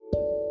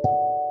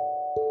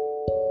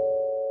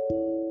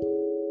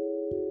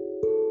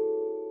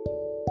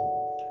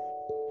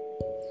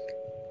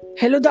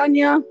Hello,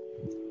 Danya.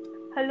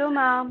 Hello,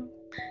 ma'am.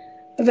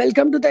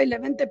 Welcome to the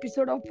 11th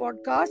episode of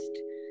podcast,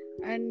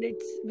 and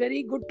it's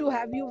very good to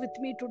have you with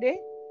me today.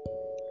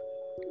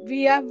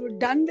 We have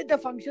done with the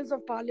functions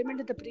of Parliament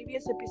in the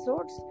previous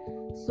episodes.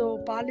 So,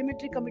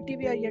 Parliamentary Committee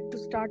we are yet to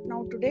start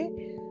now today.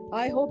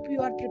 I hope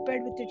you are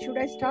prepared with it. Should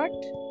I start?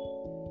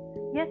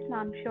 Yes,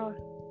 ma'am, sure.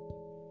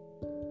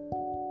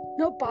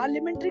 Now,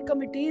 Parliamentary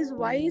Committees,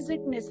 why is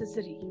it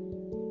necessary?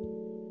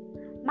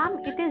 Ma'am,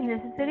 it is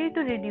necessary to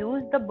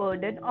reduce the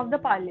burden of the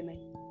Parliament.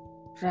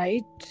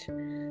 Right.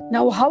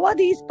 Now, how are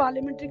these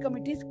Parliamentary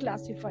Committees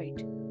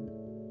classified?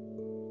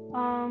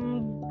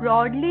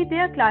 Broadly, they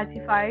are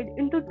classified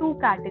into two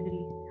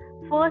categories.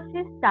 First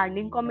is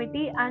Standing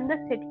Committee and the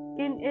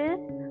second is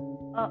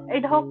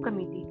Ad hoc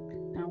Committee.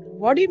 Now,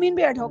 what do you mean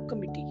by Ad hoc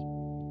Committee?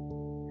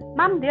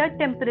 Ma'am, they are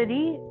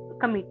temporary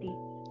committee.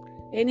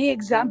 Any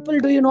example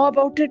do you know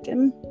about it?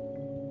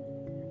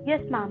 Yes,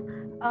 ma'am.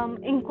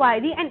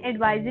 Inquiry and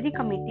Advisory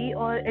Committee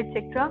or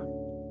etc.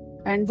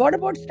 And what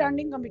about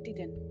Standing Committee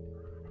then?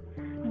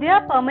 They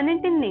are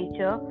permanent in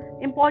nature.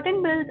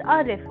 Important bills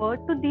are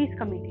referred to these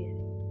committees.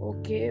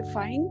 Okay,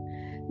 fine.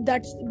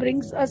 That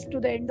brings us to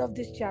the end of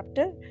this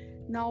chapter.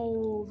 Now,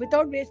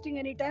 without wasting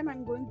any time,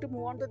 I'm going to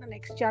move on to the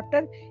next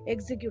chapter,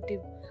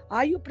 Executive.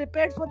 Are you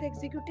prepared for the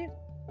Executive?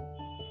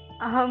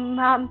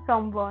 Ma'am,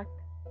 somewhat.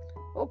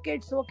 Okay,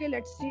 it's okay.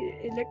 Let's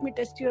see. Let me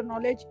test your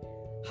knowledge.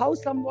 How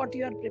somewhat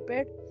you are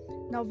prepared.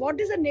 Now, what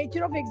is the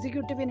nature of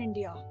Executive in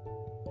India?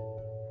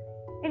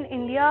 In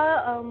India,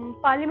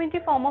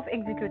 parliamentary form of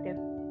executive.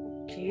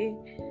 Okay.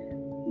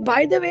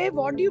 By the way,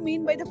 what do you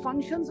mean by the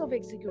functions of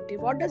Executive?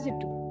 What does it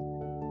do?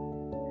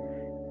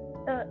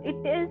 It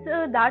is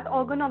that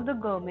organ of the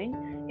government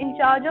in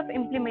charge of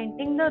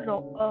implementing the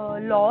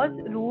laws,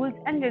 rules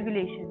and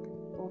regulations.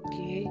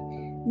 Okay.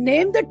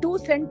 Name the two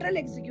central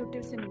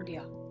executives in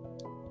India.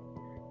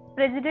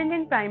 President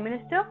and Prime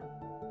Minister.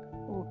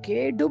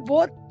 Okay. Do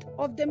both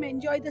of them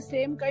enjoy the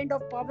same kind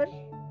of power?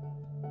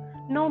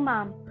 No,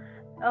 ma'am.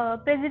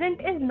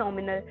 President is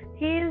nominal.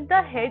 He is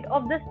the head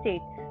of the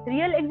state.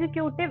 Real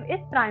executive is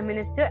Prime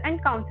Minister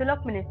and Council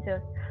of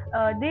Ministers.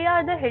 They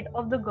are the head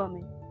of the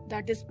government.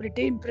 That is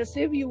pretty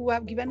impressive. You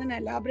have given an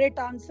elaborate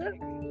answer,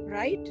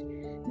 right?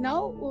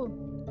 Now,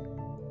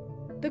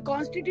 the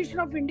Constitution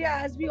of India,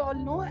 as we all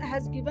know,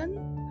 has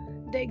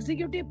given the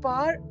executive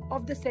power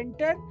of the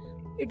center.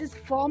 It is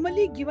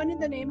formally given in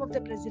the name of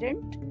the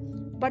president,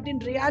 but in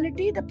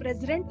reality, the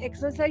president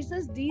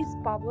exercises these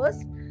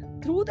powers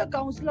through the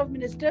Council of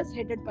Ministers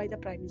headed by the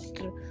Prime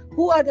Minister,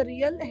 who are the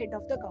real head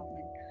of the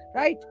government,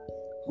 right?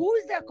 Who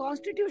is the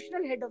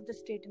constitutional head of the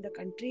state in the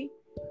country?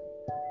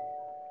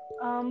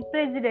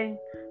 President.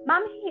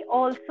 Ma'am, he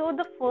also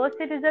the first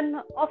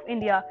citizen of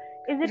India.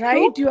 Is it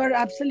right? true? You are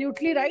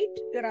absolutely right.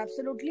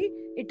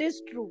 It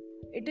is true.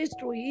 It is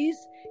true. He is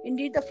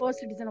indeed the first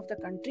citizen of the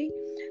country.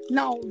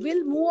 Now,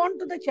 we'll move on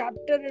to the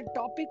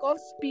topic of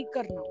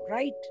speaker now,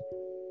 right?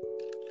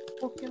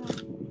 Okay,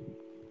 ma'am.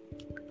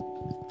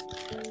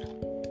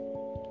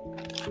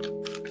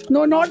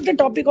 No, not the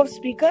topic of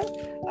speaker.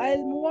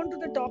 I'll move on to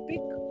the topic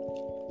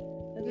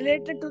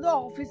related to the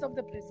office of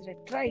the president,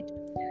 right?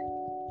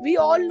 We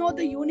all know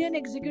the Union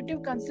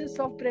Executive consists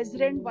of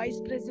President,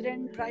 Vice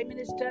President, Prime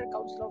Minister,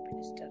 Council of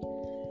Ministers,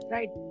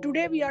 right?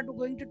 Today we are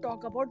going to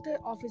talk about the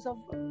office of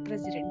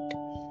President.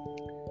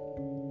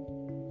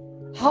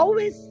 How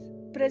is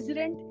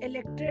President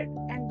elected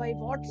and by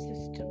what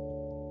system?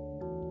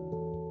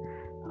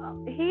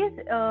 He is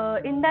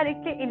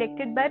indirectly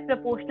elected by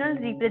proportional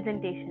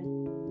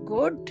representation.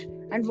 Good.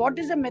 And what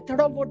is the method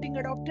of voting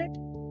adopted?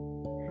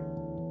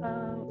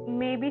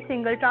 Maybe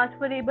single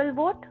transferable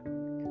vote.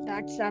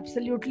 That's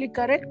absolutely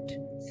correct.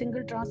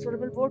 Single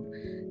transferable vote.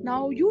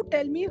 Now you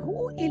tell me,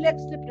 who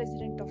elects the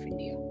President of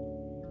India?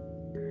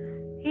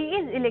 He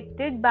is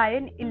elected by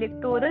an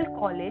electoral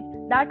college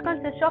that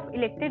consists of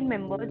elected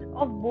members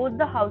of both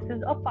the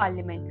houses of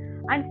parliament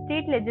and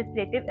state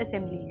legislative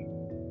assemblies.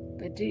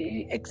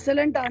 Pretty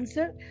excellent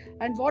answer.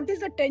 And what is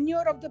the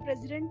tenure of the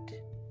President?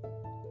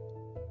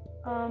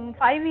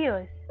 5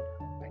 years.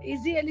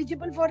 Is he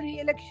eligible for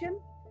re-election?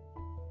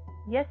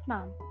 Yes,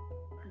 ma'am.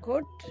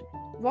 Good.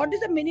 What is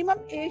the minimum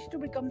age to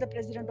become the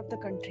President of the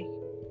country?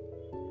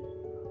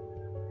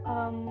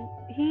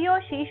 He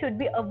or she should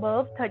be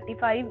above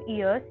 35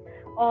 years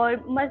or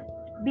must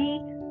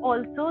be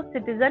also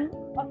citizen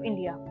of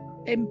India.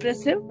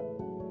 Impressive.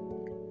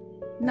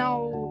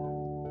 Now,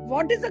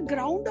 what is the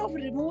ground of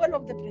removal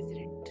of the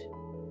President?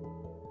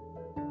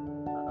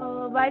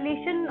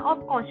 Violation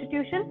of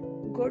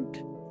Constitution.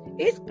 Good.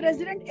 Is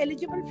President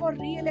eligible for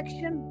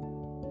re-election?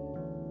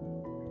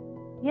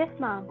 Yes,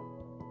 ma'am.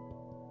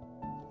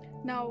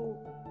 Now,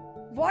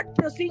 what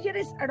procedure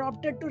is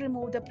adopted to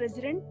remove the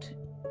President?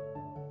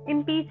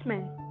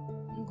 Impeachment.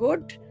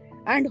 Good.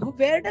 And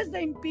where does the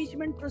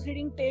impeachment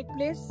proceeding take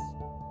place?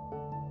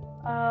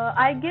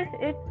 I guess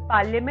it's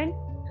Parliament.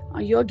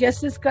 Your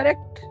guess is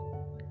correct.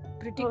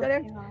 Pretty Okay,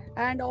 correct. ma'am.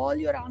 And all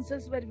your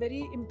answers were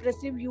very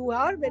impressive. You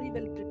are very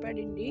well prepared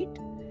indeed.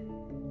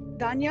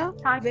 Danya,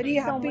 Thank very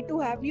you so happy much. to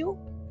have you.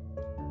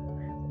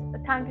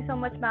 Thank you so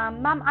much,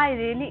 ma'am. Ma'am, I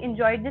really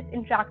enjoyed this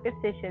interactive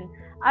session.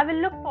 I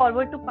will look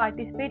forward to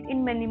participate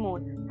in many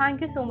more.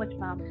 Thank you so much,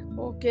 ma'am.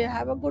 Okay,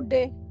 have a good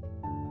day.